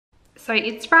So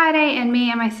it's Friday and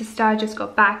me and my sister just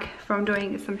got back from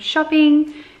doing some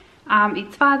shopping.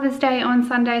 It's Father's Day on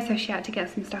Sunday, so she had to get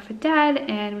some stuff for Dad,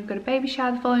 and we've got a baby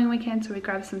shower the following weekend, so we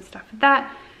grabbed some stuff for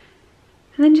that.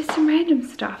 And then just some random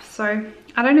stuff. So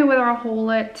I don't know whether I'll haul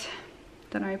it,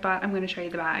 don't know, but I'm going to show you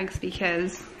the bags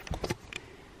because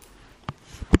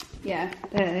yeah,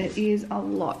 there is a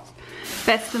lot.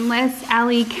 Best and Less,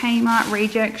 Ali, Kmart,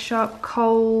 Reject Shop,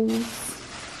 Kohl's,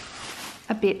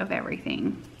 a bit of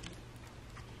everything.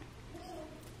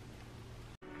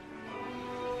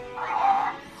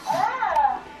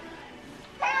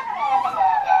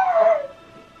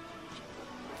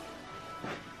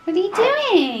 What are you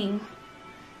doing?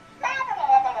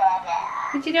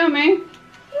 What you doing, Moo?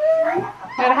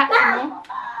 Got a Hatchimal?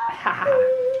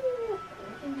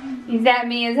 Is that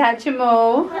me as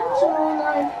Hatchimal? Hatchimal,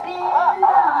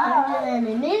 I've been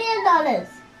 $1 million.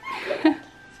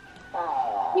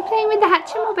 You playing with the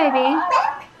Hatchimal, baby?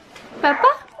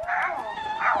 Papa?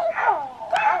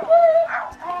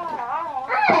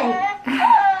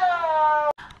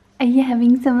 Are you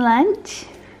having some lunch?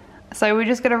 So we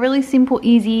just got a really simple,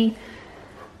 easy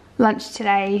lunch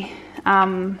today.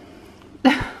 What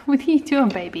are you doing,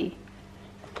 baby?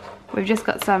 We've just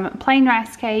got some plain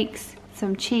rice cakes,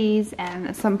 some cheese,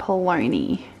 and some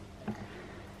polony.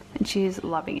 And she's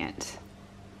loving it.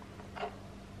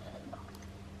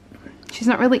 She's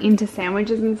not really into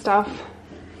sandwiches and stuff,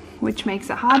 which makes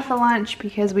it hard for lunch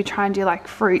because we try and do like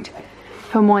fruit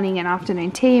for morning and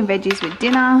afternoon tea and veggies with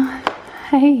dinner.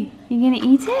 Hey, you gonna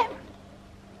eat it?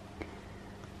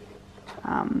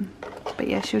 But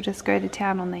yeah, she'll just go to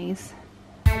town on these.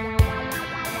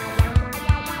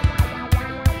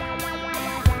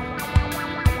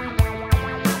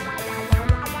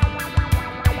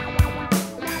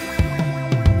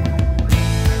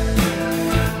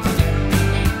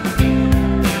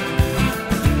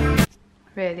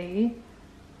 Ready?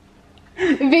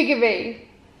 Vigabee!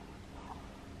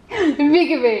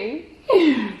 Vigabee!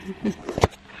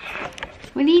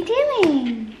 What are you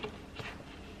doing?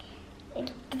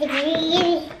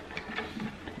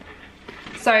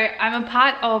 So I'm a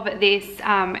part of this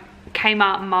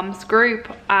Kmart Mums group,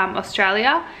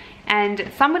 Australia, and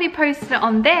somebody posted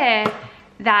on there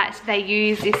that they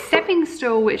use this stepping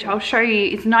stool, which I'll show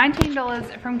you. It's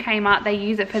 $19 from Kmart. They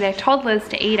use it for their toddlers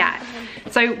to eat at.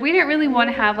 So we don't really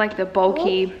want to have like the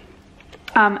bulky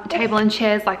table and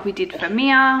chairs like we did for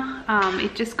Mia.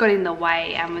 It just got in the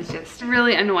way and was just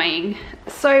really annoying.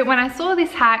 So when I saw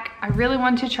this hack, I really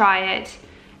wanted to try it,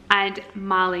 and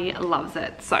Marley loves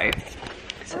it. So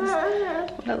this is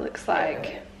what it looks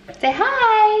like. Say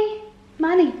hi,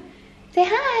 Marley. Say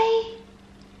hi.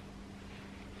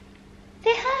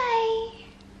 Say hi.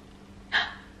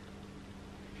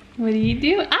 What are you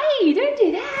doing? Ay, don't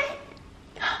do that.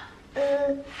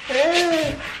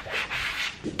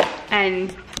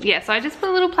 And yeah, so I just put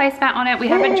a little placemat on it. We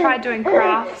haven't tried doing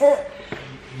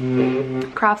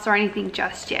crafts or anything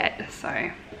just yet,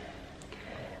 so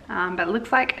but it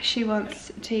looks like she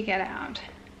wants to get out. Do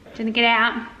you want to get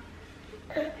out?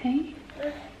 Hey.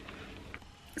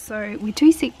 So with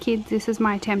 2 sick kids, this is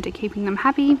my attempt at keeping them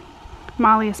happy,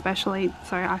 Marley especially.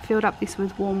 So I filled up this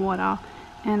with warm water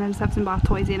and I just have some bath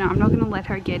toys in it. I'm not going to let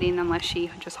her get in unless she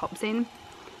just hops in.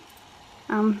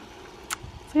 So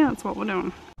yeah, that's what we're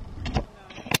doing.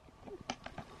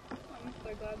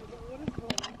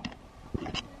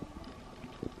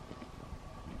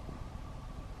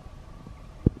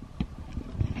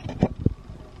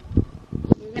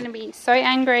 We're going to be so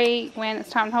angry when it's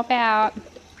time to hop out.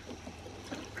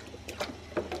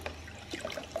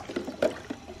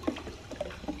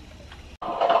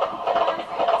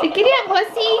 So get out,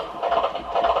 pussy.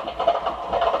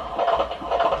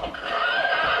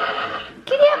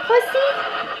 Get out, pussy.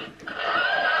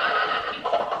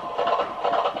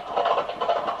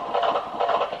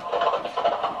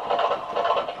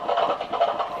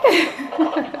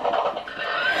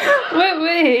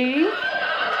 Wait.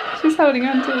 She's holding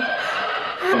on to it. I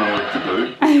don't know what to do.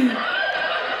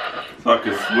 It's like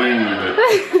a swing, but...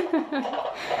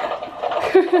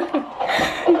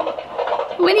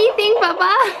 What do you think,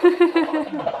 Papa?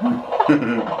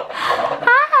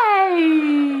 Hi!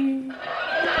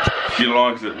 She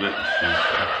likes it, but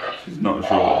she's not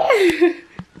sure.